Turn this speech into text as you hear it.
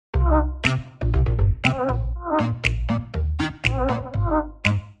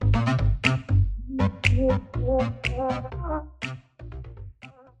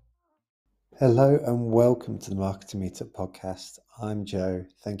Hello and welcome to the Marketing Meetup podcast. I'm Joe.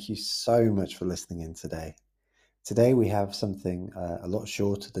 Thank you so much for listening in today. Today we have something a lot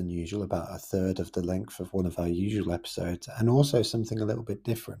shorter than usual, about a third of the length of one of our usual episodes, and also something a little bit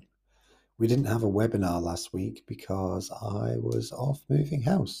different. We didn't have a webinar last week because I was off moving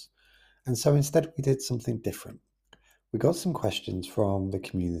house, and so instead we did something different. We got some questions from the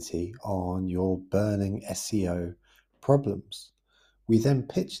community on your burning SEO problems. We then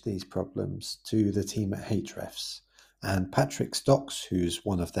pitched these problems to the team at Ahrefs, and Patrick Stocks, who's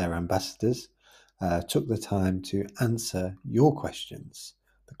one of their ambassadors, took the time to answer your questions,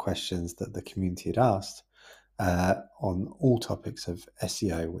 the questions that the community had asked, on all topics of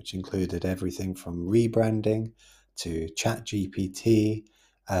SEO, which included everything from rebranding to ChatGPT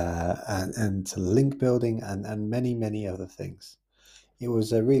and to link building and many, many other things. It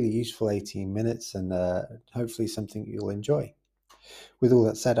was a really useful 18 minutes and hopefully something you'll enjoy. With all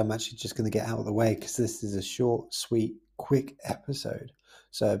that said, I'm actually just going to get out of the way because this is a short, sweet, quick episode.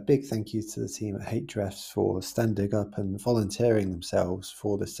 So a big thank you to the team at Ahrefs for standing up and volunteering themselves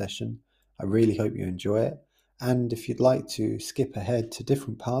for this session. I really hope you enjoy it. And if you'd like to skip ahead to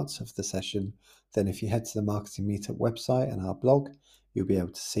different parts of the session, then if you head to the Marketing Meetup website and our blog, you'll be able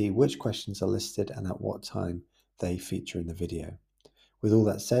to see which questions are listed and at what time they feature in the video. With all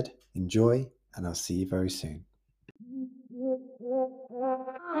that said, enjoy, and I'll see you very soon.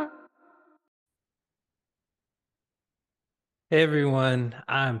 Hey everyone,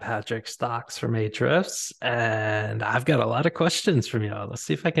 I'm Patrick Stocks from Ahrefs, and I've got a lot of questions from y'all. Let's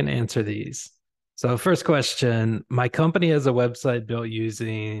see if I can answer these. So, first question: my company has a website built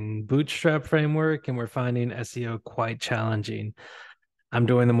using Bootstrap framework, and we're finding SEO quite challenging. I'm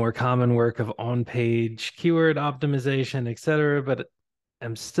doing the more common work of on-page keyword optimization, etc., but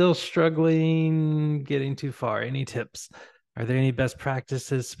I'm still struggling getting too far. Any tips? Are there any best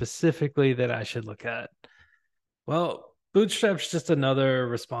practices specifically that I should look at? Well, Bootstrap's just another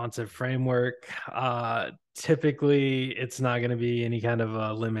responsive framework. Typically, it's not going to be any kind of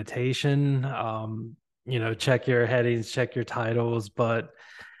a limitation. Check your headings, check your titles. But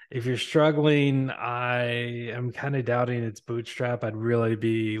if you're struggling, I am kind of doubting it's Bootstrap. I'd really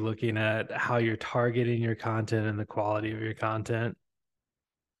be looking at how you're targeting your content and the quality of your content.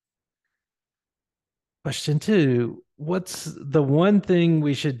 Question two, what's the one thing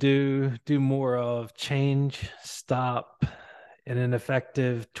we should do more of, change, stop in an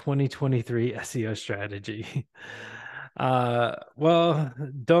effective 2023 SEO strategy? Well,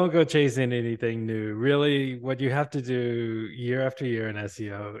 don't go chasing anything new. Really, what you have to do year after year in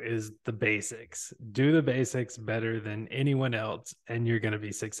SEO is the basics. Do the basics better than anyone else, and you're going to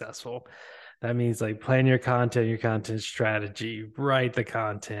be successful. That means like plan your content strategy, write the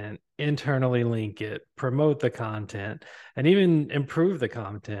content, internally link it, promote the content, and even improve the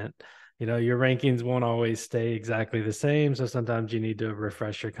content. Your rankings won't always stay exactly the same. So sometimes you need to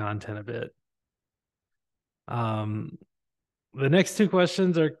refresh your content a bit. The next two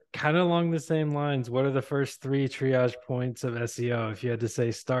questions are kind of along the same lines. What are the first three triage points of SEO? If you had to say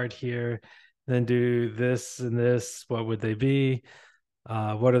start here, then do this and this, what would they be?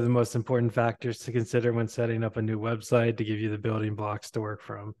 What are the most important factors to consider when setting up a new website to give you the building blocks to work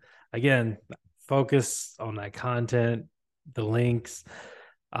from? Again, focus on that content, the links,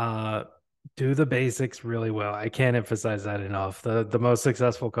 uh, do the basics really well. I can't emphasize that enough. The most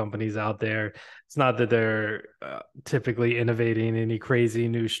successful companies out there, it's not that they're typically innovating any crazy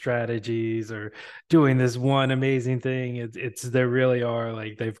new strategies or doing this one amazing thing. It's there really are,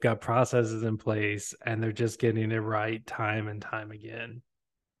 like, they've got processes in place and they're just getting it right time and time again.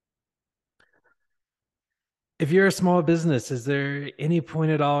 If you're a small business, is there any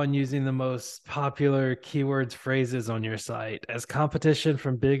point at all in using the most popular keywords phrases on your site? As competition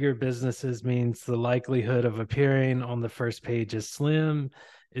from bigger businesses means the likelihood of appearing on the first page is slim,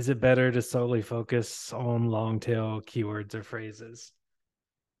 is it better to solely focus on long tail keywords or phrases?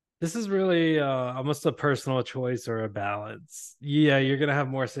 This is really almost a personal choice or a balance. Yeah, you're going to have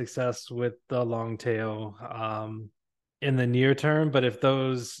more success with the long tail in the near term, but if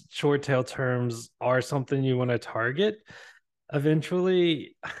those short tail terms are something you want to target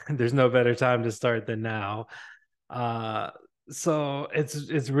eventually, there's no better time to start than now. Uh, so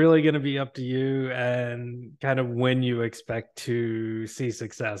it's really going to be up to you and kind of when you expect to see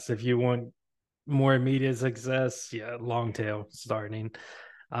success. If you want more immediate success, yeah, long tail starting.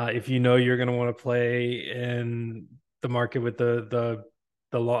 If you know you're going to want to play in the market with the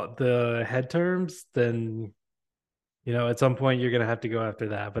head terms, then at some point you're going to have to go after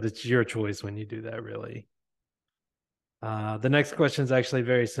that. But it's your choice when you do that, really. The next question is actually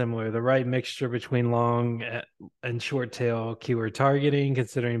very similar. The right mixture between long and short tail keyword targeting,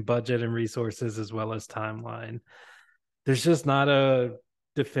 considering budget and resources as well as timeline. There's just not a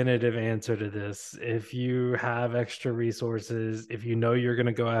definitive answer to this. If you have extra resources, if you know you're going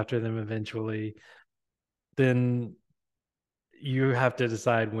to go after them eventually, then you have to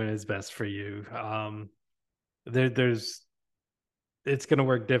decide when is best for you. There's it's going to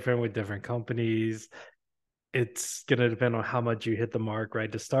work different with different companies. It's going to depend on how much you hit the mark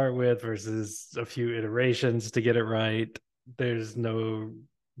right to start with versus a few iterations to get it right. There's no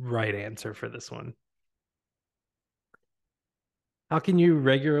right answer for this one. How can you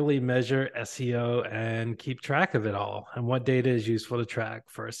regularly measure SEO and keep track of it all? And what data is useful to track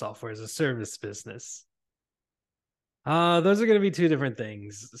for a software as a service business? Those are going to be two different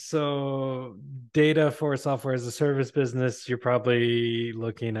things. So, data for a software as a service business, you're probably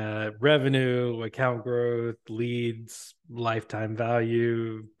looking at revenue, account growth, leads, lifetime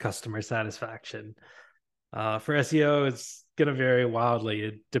value, customer satisfaction. For SEO, it's going to vary wildly.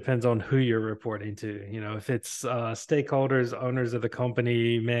 It depends on who you're reporting to. You know, if it's stakeholders, owners of the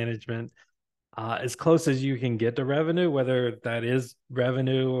company, management, as close as you can get to revenue, whether that is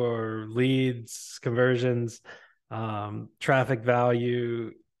revenue or leads, conversions, traffic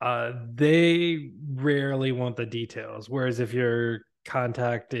value, they rarely want the details. Whereas if your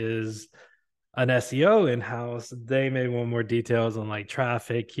contact is an SEO in house, they may want more details on like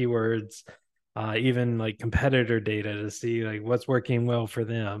traffic, keywords, even like competitor data to see like what's working well for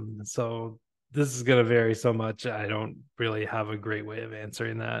them. So this is going to vary so much. I don't really have a great way of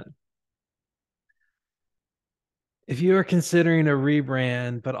answering that. If you are considering a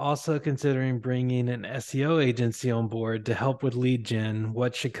rebrand, but also considering bringing an SEO agency on board to help with lead gen,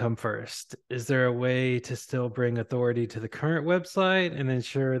 what should come first? Is there a way to still bring authority to the current website and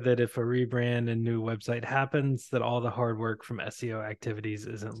ensure that if a rebrand and new website happens, that all the hard work from SEO activities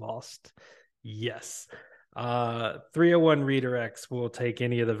isn't lost? Yes. 301 redirects will take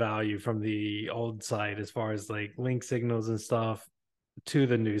any of the value from the old site as far as like link signals and stuff to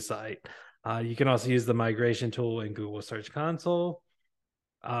the new site. You can also use the migration tool in Google Search Console.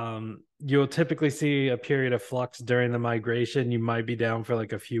 You'll typically see a period of flux during the migration. You might be down for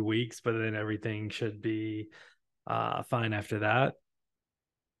like a few weeks, but then everything should be fine after that.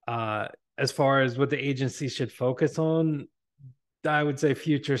 Uh, as far as what the agency should focus on, I would say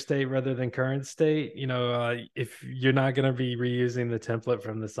future state rather than current state. You know, if you're not going to be reusing the template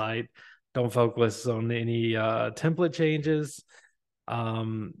from the site, don't focus on any template changes.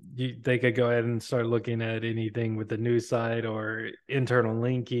 They could go ahead and start looking at anything with the news site or internal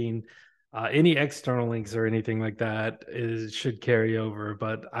linking. Any external links or anything like that should carry over,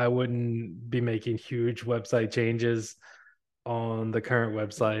 but I wouldn't be making huge website changes on the current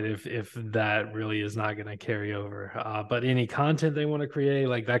website if that really is not going to carry over. But any content they want to create,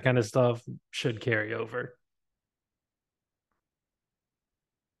 like that kind of stuff, should carry over.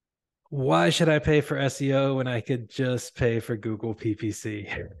 Why should I pay for SEO when I could just pay for Google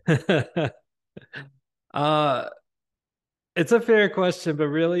PPC? uh, it's a fair question, but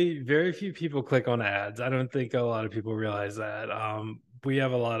really, very few people click on ads. I don't think a lot of people realize that. We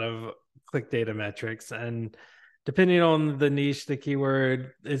have a lot of click data metrics, and depending on the niche, the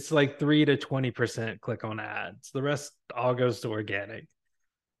keyword, it's like 3 to 20% click on ads. The rest all goes to organic.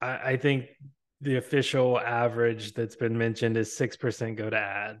 I think the official average that's been mentioned is 6% go to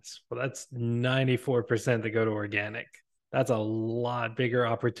ads. Well, that's 94% that go to organic. That's a lot bigger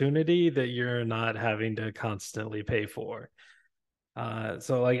opportunity that you're not having to constantly pay for.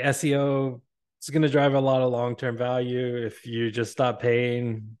 So like SEO, it's going to drive a lot of long-term value. If you just stop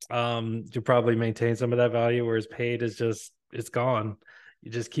paying, you'll probably maintain some of that value, whereas paid is just, it's gone.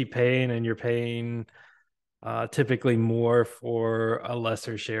 You just keep paying and you're paying typically more for a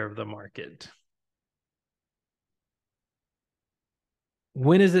lesser share of the market.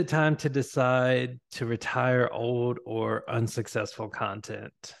 When is it time to decide to retire old or unsuccessful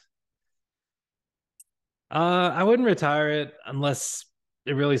content? I wouldn't retire it unless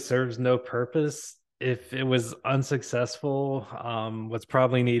it really serves no purpose. If it was unsuccessful, what's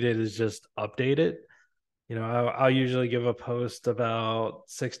probably needed is just update it. You know, I'll usually give a post about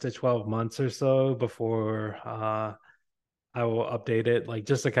 6 to 12 months or so before I will update it, like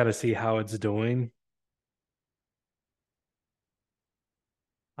just to kind of see how it's doing.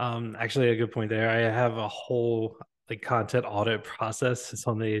 Actually, a good point there. I have a whole like content audit process. It's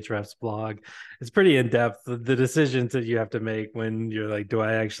on the Ahrefs blog. It's pretty in depth. The decisions that you have to make when you're like, do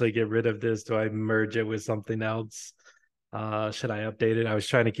I actually get rid of this? Do I merge it with something else? Should I update it? I was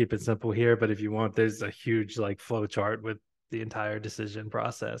trying to keep it simple here, but if you want, there's a huge like flow chart with the entire decision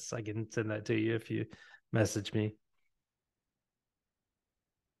process. I can send that to you if you message me.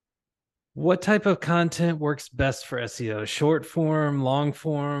 What type of content works best for SEO? Short form, long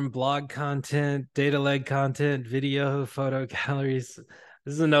form, blog content, data led content, video, photo galleries.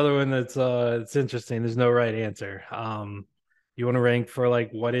 This is another one that's it's interesting. There's no right answer. You want to rank for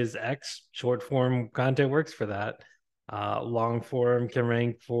like what is X? Short form content works for that. Long form can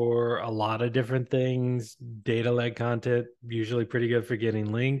rank for a lot of different things. Data led content usually pretty good for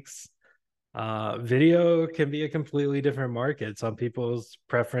getting links. Video can be a completely different market. Some people's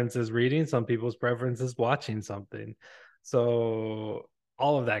preference is reading, some people's preference is watching something. So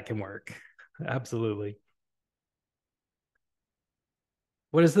all of that can work. Absolutely.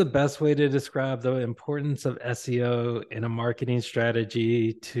 What is the best way to describe the importance of SEO in a marketing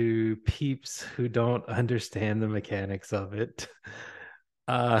strategy to peeps who don't understand the mechanics of it?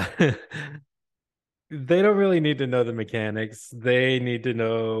 Uh, they don't really need to know the mechanics. They need to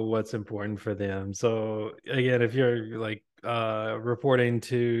know what's important for them. So again, if you're like reporting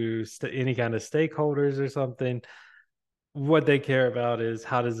to any kind of stakeholders or something, what they care about is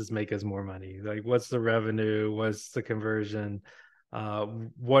how does this make us more money? Like what's the revenue? What's the conversion? Uh,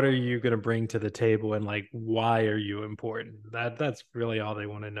 what are you going to bring to the table, and like why are you important? That's really all they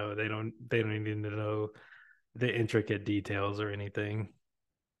want to know. They don't need to know the intricate details or anything.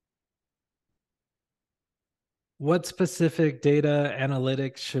 What specific data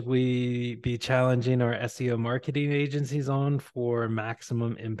analytics should we be challenging our SEO marketing agencies on for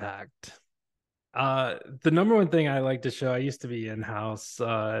maximum impact? The number one thing I like to show, I used to be in-house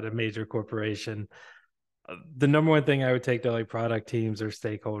at a major corporation. The number one thing I would take to like product teams or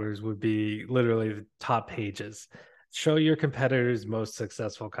stakeholders would be literally the top pages. Show your competitors' most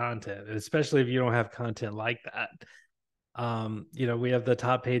successful content, especially if you don't have content like that. We have the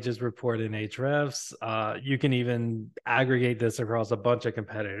top pages report in Ahrefs. You can even aggregate this across a bunch of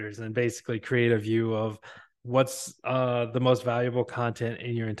competitors and basically create a view of what's the most valuable content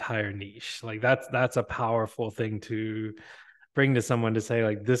in your entire niche. Like that's a powerful thing to bring to someone to say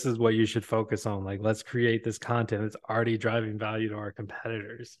like this is what you should focus on. Like let's create this content that's already driving value to our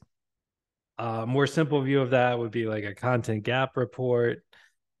competitors. More simple view of that would be like a content gap report.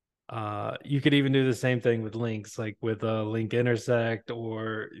 You could even do the same thing with links, like with a link intersect,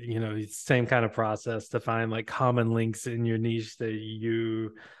 or same kind of process to find like common links in your niche that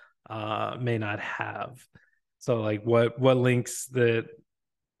you may not have. So like what links that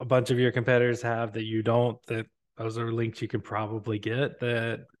a bunch of your competitors have that you don't, that those are links you can probably get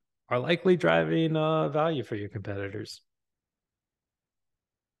that are likely driving value for your competitors.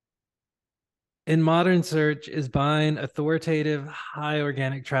 In modern search, is buying authoritative, high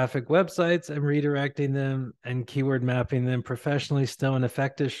organic traffic websites and redirecting them and keyword mapping them professionally still an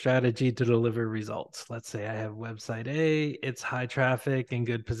effective strategy to deliver results. Let's say I have website A, it's high traffic and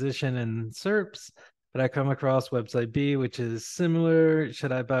good position in SERPs, but I come across website B, which is similar.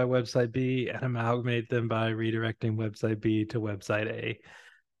 Should I buy website B and amalgamate them by redirecting website B to website A?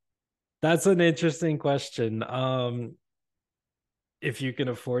 That's an interesting question. If you can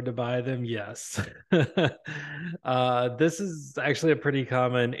afford to buy them, yes. This is actually a pretty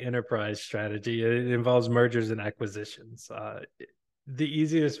common enterprise strategy. It involves mergers and acquisitions. The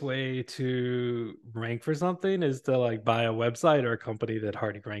easiest way to rank for something is to like buy a website or a company that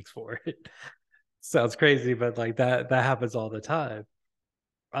already ranks for it. Sounds crazy, but like that happens all the time.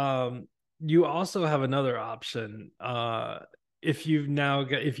 Um, you also have another option. If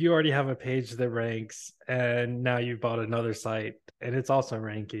you already have a page that ranks and now you've bought another site and it's also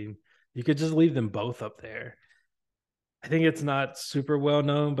ranking, you could just leave them both up there. I think it's not super well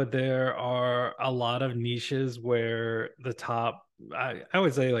known, but there are a lot of niches where the top, I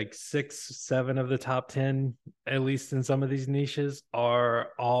would say like 6, 7 of the top 10, at least in some of these niches, are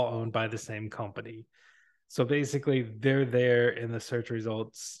all owned by the same company. So basically, they're there in the search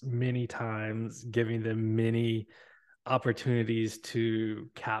results many times, giving them many opportunities to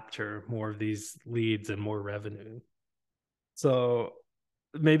capture more of these leads and more revenue. So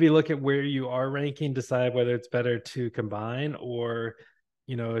maybe look at where you are ranking, decide whether it's better to combine, or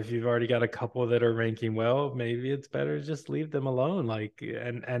if you've already got a couple that are ranking well, maybe it's better to just leave them alone, like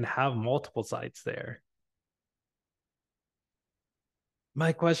and have multiple sites there.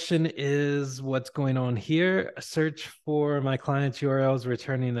 My question is what's going on here? A search for my client's URLs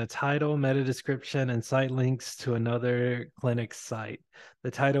returning the title, meta description, and site links to another clinic site.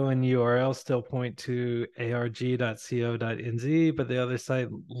 The title and URL still point to arg.co.nz, but the other site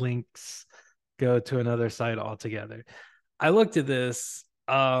links go to another site altogether. I looked at this,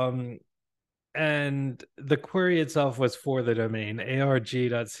 and the query itself was for the domain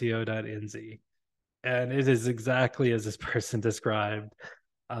arg.co.nz. And it is exactly as this person described,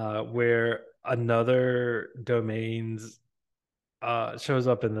 where another domain's shows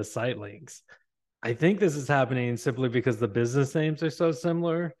up in the site links. I think this is happening simply because the business names are so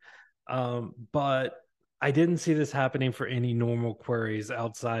similar. But I didn't see this happening for any normal queries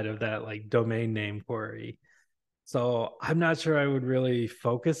outside of that like domain name query. So I'm not sure I would really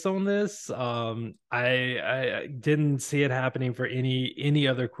focus on this. I didn't see it happening for any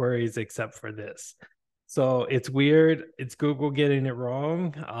other queries except for this. So it's weird. It's Google getting it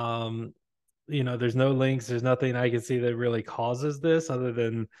wrong. There's no links. There's nothing I can see that really causes this other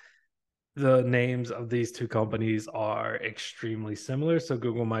than the names of these two companies are extremely similar. So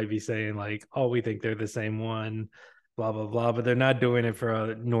Google might be saying like, "Oh, we think they're the same one," blah blah blah, but they're not doing it for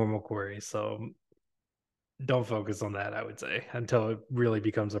a normal query. So don't focus on that, I would say, until it really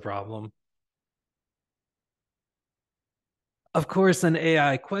becomes a problem. Of course, an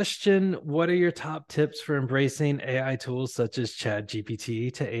AI question. What are your top tips for embracing AI tools such as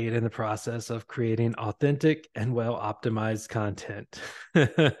ChatGPT to aid in the process of creating authentic and well optimized content?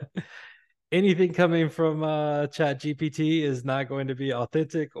 Anything coming from ChatGPT is not going to be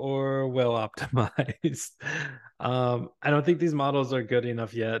authentic or well optimized. I don't think these models are good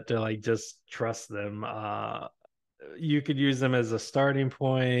enough yet to like just trust them. You could use them as a starting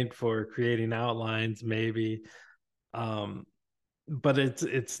point for creating outlines, maybe. Um, but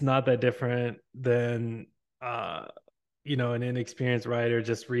it's not that different than uh an inexperienced writer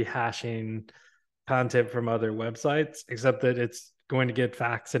just rehashing content from other websites, except that it's going to get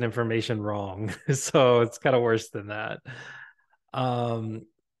facts and information wrong. So it's kind of worse than that. um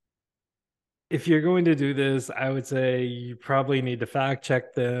if you're going to do this, I would say you probably need to fact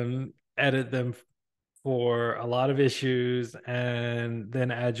check them, edit them for a lot of issues, and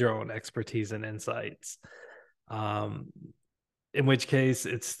then add your own expertise and insights. um in which case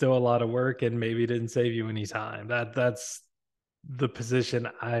it's still a lot of work and maybe didn't save you any time. That's the position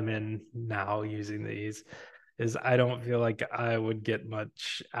I'm in now using these, is I don't feel like I would get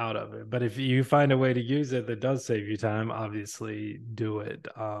much out of it. But if you find a way to use it that does save you time, obviously do it.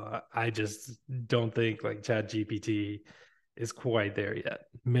 I just don't think like Chat GPT is quite there yet.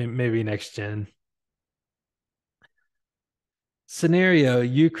 Maybe next gen. Scenario: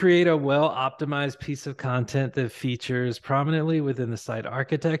 you create a well optimized piece of content that features prominently within the site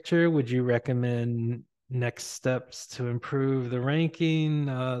architecture. Would you recommend next steps to improve the ranking?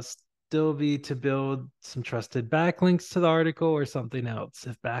 Still be to build some trusted backlinks to the article or something else?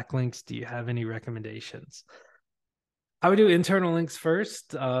 If backlinks, do you have any recommendations? I would do internal links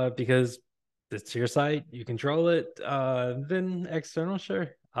first, because it's your site, you control it. Then external,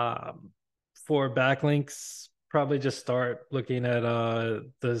 sure. For backlinks, probably just start looking at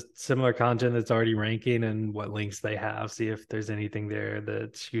the similar content that's already ranking and what links they have. See if there's anything there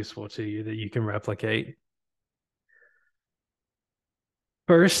that's useful to you that you can replicate.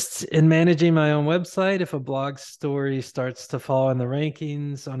 First, in managing my own website, if a blog story starts to fall in the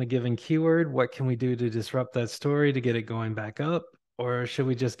rankings on a given keyword, what can we do to disrupt that story to get it going back up? Or should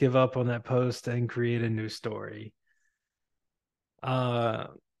we just give up on that post and create a new story? Uh,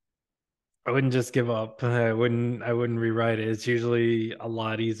 I wouldn't just give up. I wouldn't rewrite it. It's usually a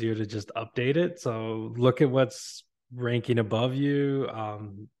lot easier to just update it. So look at what's ranking above you.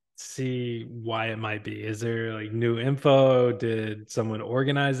 See why it might be. Is there like new info? Did someone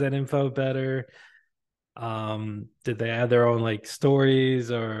organize that info better? Did they add their own like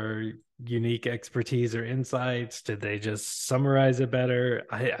stories or unique expertise or insights? Did they just summarize it better?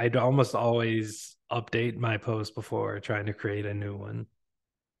 I'd almost always update my post before trying to create a new one.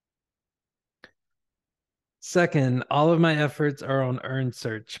 Second, all of my efforts are on earned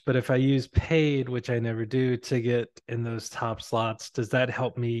search, but if I use paid, which I never do, to get in those top slots, does that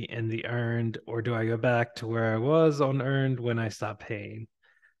help me in the earned, or do I go back to where I was on earned when I stop paying?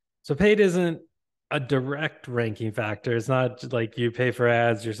 So paid isn't a direct ranking factor. It's not like you pay for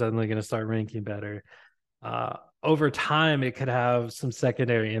ads, you're suddenly going to start ranking better. Over time, it could have some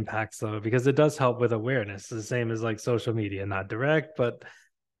secondary impacts though, because it does help with awareness. The same as like social media, not direct, but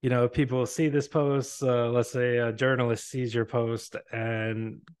people see this post. Let's say a journalist sees your post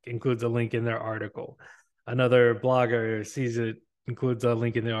and includes a link in their article. Another blogger sees it, includes a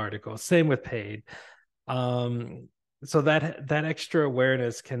link in the article. Same with paid. Um, so that extra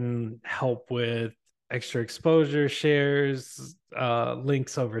awareness can help with extra exposure, shares,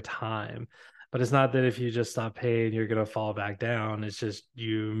 links over time. But it's not that if you just stop paying, you're going to fall back down. It's just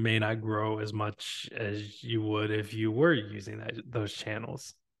you may not grow as much as you would if you were using those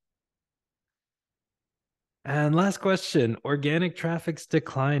channels. And last question: organic traffic's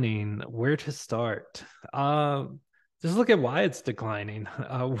declining. Where to start? Just look at why it's declining.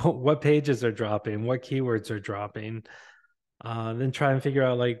 What pages are dropping? What keywords are dropping? Then try and figure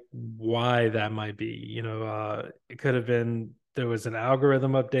out like why that might be. It could have been there was an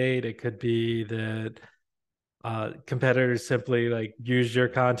algorithm update. It could be that competitors simply like used your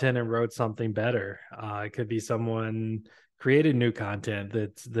content and wrote something better. It could be someone created new content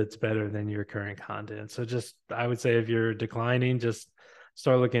that's better than your current content. So just I would say if you're declining, just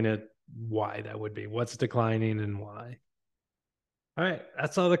start looking at why that would be. What's declining and why. All right,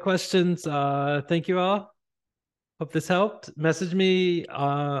 that's all the questions. Thank you all. Hope this helped. Message me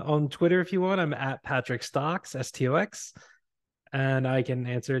on Twitter if you want. I'm at Patrick Stocks, STOX, and I can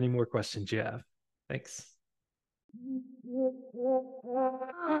answer any more questions you have. Thanks.